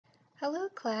Hello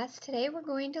class, today we're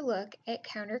going to look at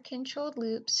counter-controlled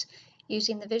loops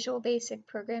using the Visual Basic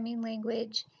programming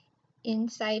language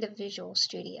inside of Visual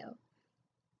Studio.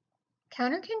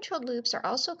 Counter-controlled loops are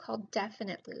also called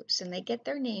definite loops, and they get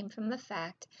their name from the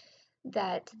fact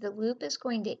that the loop is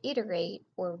going to iterate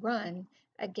or run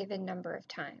a given number of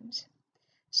times.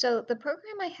 So the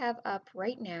program I have up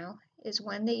right now is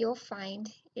one that you'll find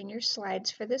in your slides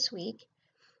for this week.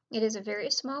 It is a very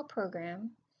small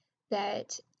program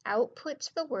that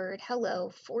outputs the word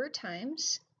hello 4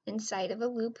 times inside of a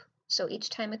loop. So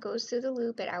each time it goes through the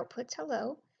loop, it outputs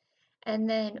hello. And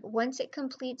then once it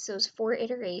completes those 4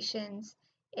 iterations,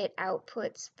 it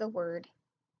outputs the word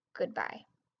goodbye.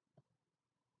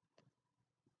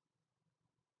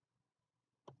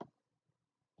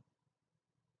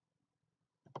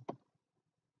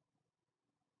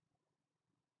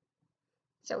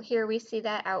 So here we see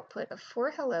that output of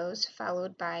 4 hellos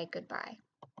followed by goodbye.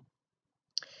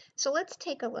 So let's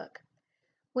take a look.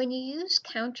 When you use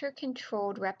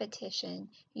counter-controlled repetition,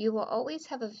 you will always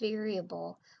have a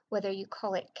variable, whether you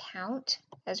call it count,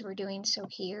 as we're doing so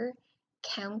here,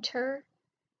 counter.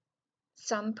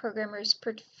 Some programmers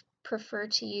prefer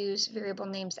to use variable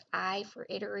names I for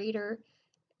iterator,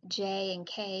 J and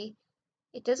K.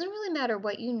 It doesn't really matter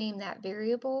what you name that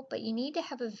variable, but you need to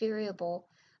have a variable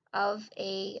of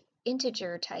a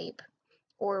integer type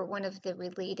or one of the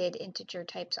related integer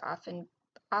types often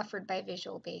offered by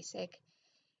Visual Basic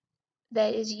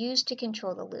that is used to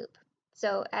control the loop.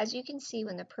 So as you can see,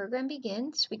 when the program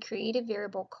begins, we create a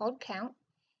variable called count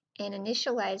and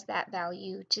initialize that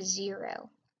value to 0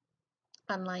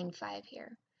 on line 5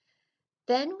 here.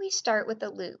 Then we start with a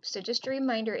loop. So just a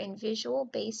reminder, in Visual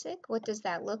Basic, what does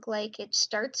that look like? It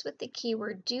starts with the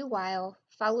keyword do while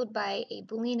followed by a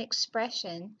Boolean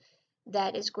expression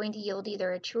that is going to yield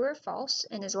either a true or false,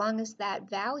 and as long as that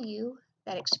value,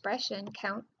 that expression,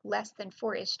 count less than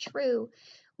 4 is true,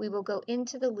 we will go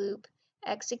into the loop,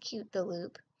 execute the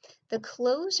loop. The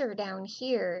closer down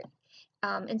here,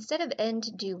 instead of end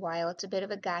do while, it's a bit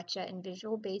of a gotcha. In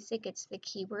Visual Basic, it's the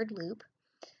keyword loop.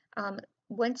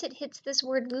 Once it hits this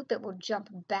word loop, it will jump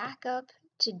back up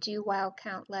to do while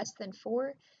count less than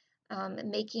 4,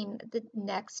 making the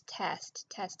next test,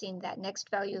 testing that next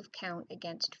value of count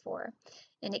against 4.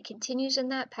 And it continues in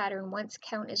that pattern. Once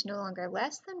count is no longer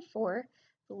less than 4,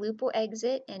 the loop will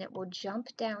exit and it will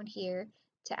jump down here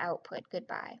to output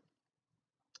goodbye.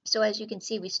 So as you can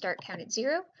see, we start count at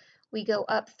 0, we go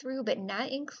up through but not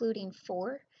including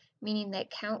 4, meaning that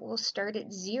count will start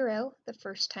at 0 the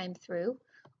first time through,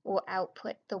 will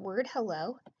output the word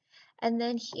hello, and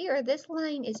then here this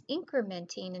line is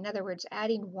incrementing, in other words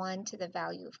adding 1 to the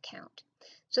value of count.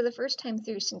 So the first time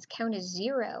through, since count is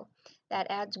 0, that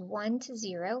adds 1 to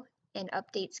 0 and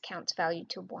updates count's value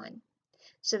to 1.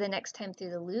 So the next time through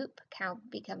the loop,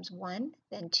 count becomes 1,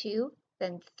 then 2,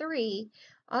 then 3.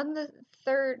 On the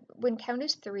third, when count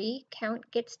is 3, count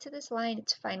gets to this line,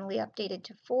 it's finally updated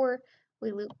to 4.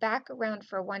 We loop back around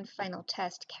for one final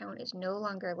test. Count is no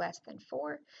longer less than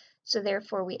 4, so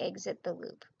therefore we exit the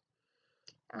loop.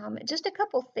 Just a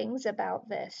couple things about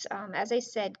this. As I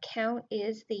said, count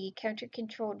is the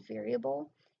counter-controlled variable.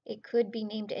 It could be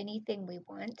named anything we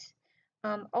want.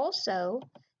 Also,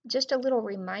 just a little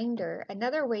reminder,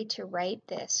 another way to write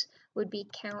this would be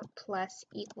count plus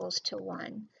equals to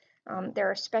 1.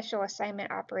 There are special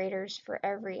assignment operators for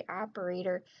every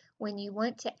operator. When you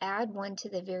want to add 1 to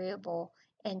the variable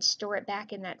and store it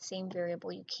back in that same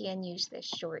variable, you can use this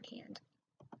shorthand.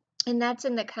 And that's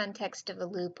in the context of a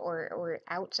loop or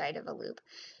outside of a loop.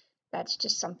 That's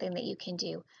just something that you can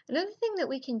do. Another thing that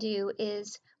we can do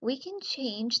is we can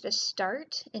change the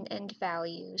start and end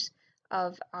values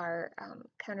of our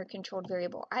counter-controlled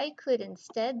variable. I could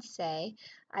instead say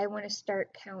I want to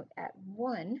start count at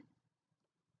 1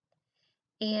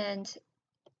 and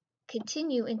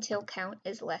continue until count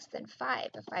is less than 5.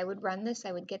 If I would run this,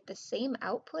 I would get the same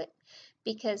output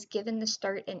because given the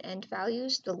start and end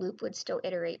values, the loop would still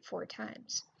iterate 4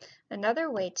 times.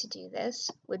 Another way to do this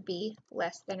would be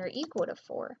less than or equal to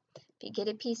 4. If you get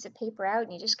a piece of paper out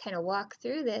and you just kind of walk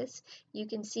through this, you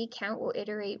can see count will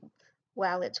iterate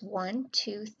while it's 1,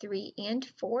 2, 3, and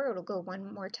 4. It'll go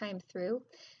one more time through,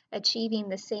 achieving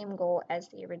the same goal as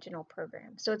the original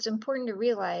program. So it's important to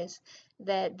realize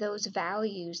that those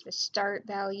values, the start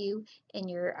value and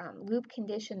your loop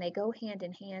condition, they go hand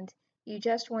in hand. You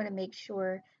just want to make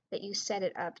sure that you set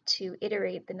it up to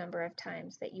iterate the number of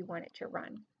times that you want it to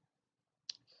run.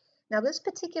 Now this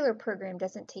particular program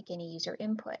doesn't take any user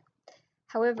input.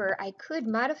 However, I could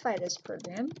modify this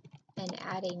program and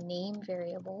add a name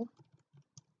variable.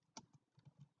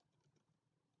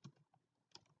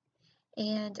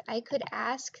 And I could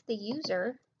ask the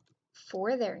user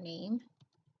for their name.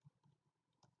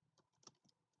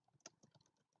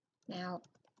 Now,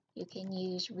 you can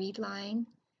use readline,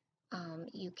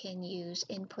 you can use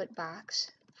input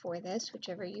box for this,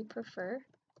 whichever you prefer.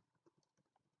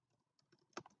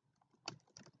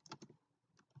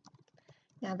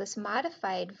 Now, this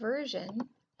modified version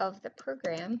of the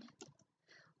program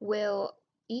will,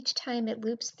 each time it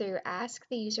loops through, ask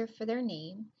the user for their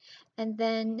name, and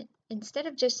then instead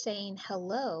of just saying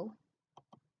hello,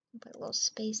 put a little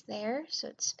space there so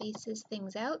it spaces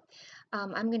things out,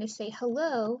 I'm going to say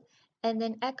hello and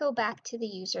then echo back to the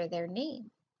user their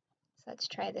name. So let's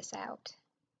try this out.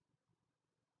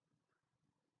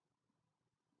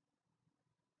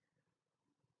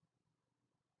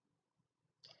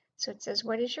 So it says,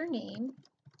 what is your name?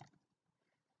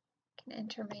 I can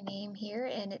enter my name here,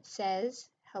 and it says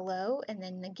hello and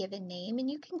then the given name, and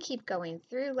you can keep going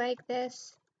through like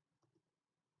this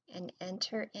and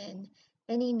enter in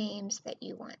any names that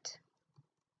you want.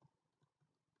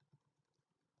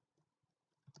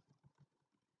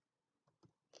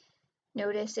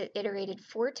 Notice it iterated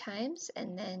 4 times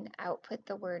and then output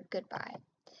the word goodbye.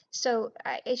 So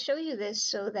I show you this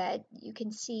so that you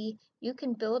can see you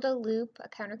can build a loop, a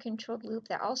counter-controlled loop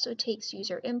that also takes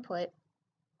user input,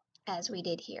 as we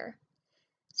did here.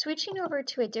 Switching over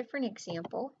to a different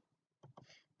example.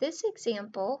 This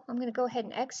example, I'm going to go ahead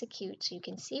and execute so you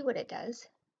can see what it does.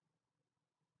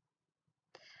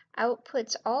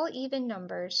 Outputs all even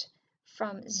numbers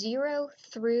from 0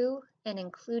 through and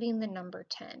including the number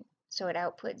 10. So it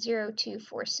outputs 0, 2,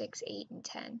 4, 6, 8, and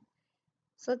 10.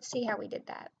 So let's see how we did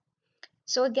that.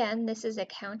 So again, this is a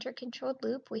counter-controlled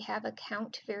loop. We have a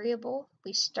count variable.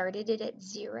 We started it at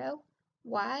 0.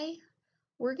 Why?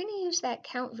 We're going to use that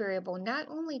count variable not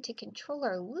only to control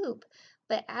our loop,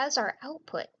 but as our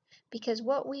output, because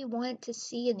what we want to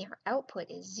see in our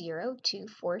output is 0, 2,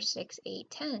 4, 6,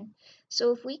 8, 10.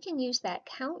 So if we can use that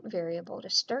count variable to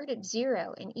start at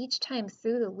 0 and each time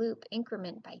through the loop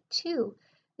increment by 2,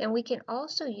 then we can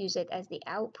also use it as the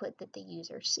output that the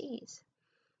user sees.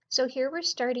 So here we're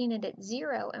starting it at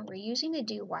 0 and we're using a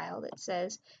do while that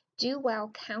says do while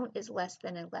count is less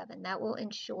than 11. That will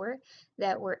ensure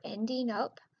that we're ending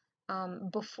up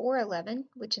before 11,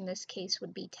 which in this case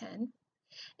would be 10.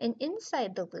 And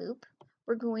inside the loop,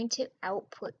 we're going to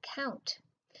output count.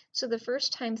 So the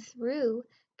first time through,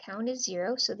 count is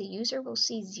 0, so the user will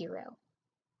see 0.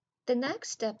 The next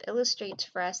step illustrates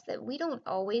for us that we don't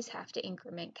always have to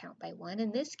increment count by 1.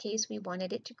 In this case, we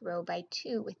wanted it to grow by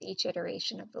 2 with each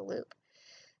iteration of the loop.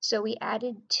 So we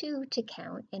added 2 to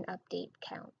count and update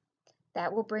count.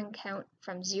 That will bring count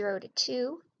from 0 to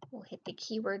 2. We'll hit the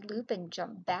keyword loop and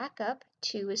jump back up.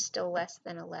 2 is still less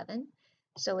than 11,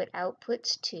 so it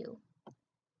outputs 2.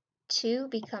 2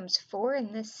 becomes 4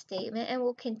 in this statement, and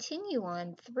we'll continue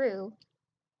on through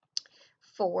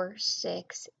 4,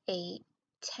 6, 8,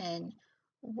 10.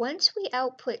 Once we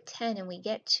output 10 and we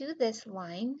get to this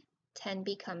line, 10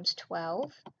 becomes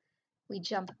 12. We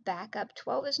jump back up.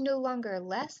 12 is no longer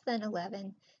less than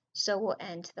 11, so we'll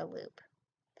end the loop.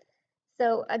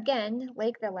 So again,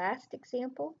 like the last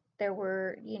example, there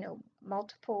were,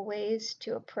 multiple ways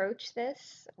to approach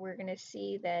this. We're going to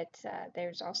see that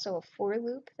there's also a for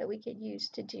loop that we could use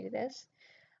to do this.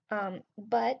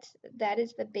 But that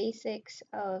is the basics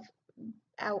of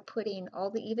outputting all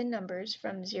the even numbers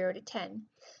from 0 to 10.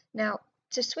 Now,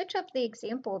 to switch up the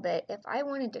example a bit, if I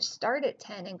wanted to start at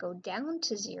 10 and go down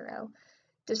to 0,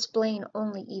 displaying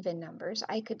only even numbers,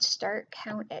 I could start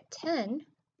count at 10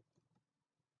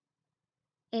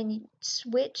 and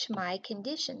switch my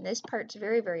condition. This part's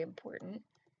very, very important.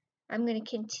 I'm going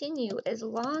to continue as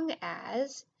long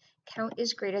as count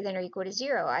is greater than or equal to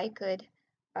 0. I could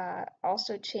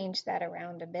also change that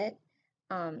around a bit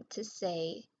to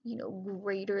say,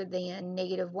 greater than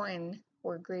 -1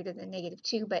 or greater than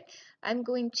 -2, but I'm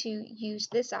going to use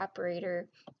this operator.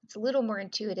 It's a little more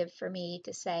intuitive for me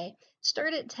to say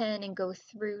start at 10 and go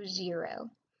through 0.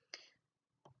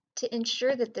 To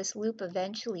ensure that this loop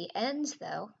eventually ends,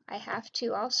 though, I have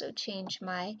to also change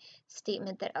my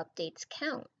statement that updates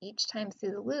count. Each time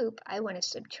through the loop, I want to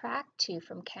subtract 2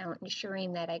 from count,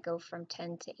 ensuring that I go from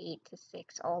 10 to 8 to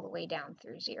 6 all the way down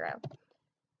through 0.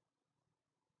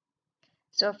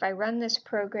 So if I run this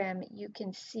program, you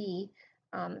can see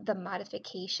the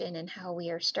modification and how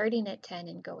we are starting at 10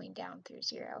 and going down through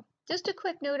 0. Just a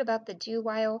quick note about the do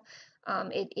while.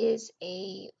 It is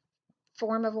a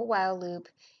form of a while loop.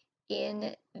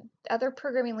 In other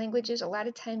programming languages, a lot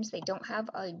of times they don't have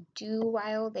a do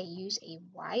while, they use a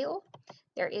while.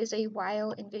 There is a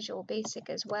while in Visual Basic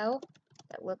as well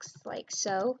that looks like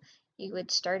so. You would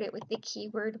start it with the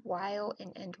keyword while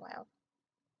and end while.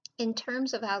 In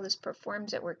terms of how this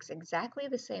performs, it works exactly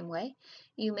the same way.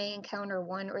 You may encounter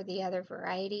one or the other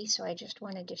variety, so I just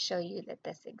wanted to show you that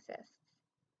this exists.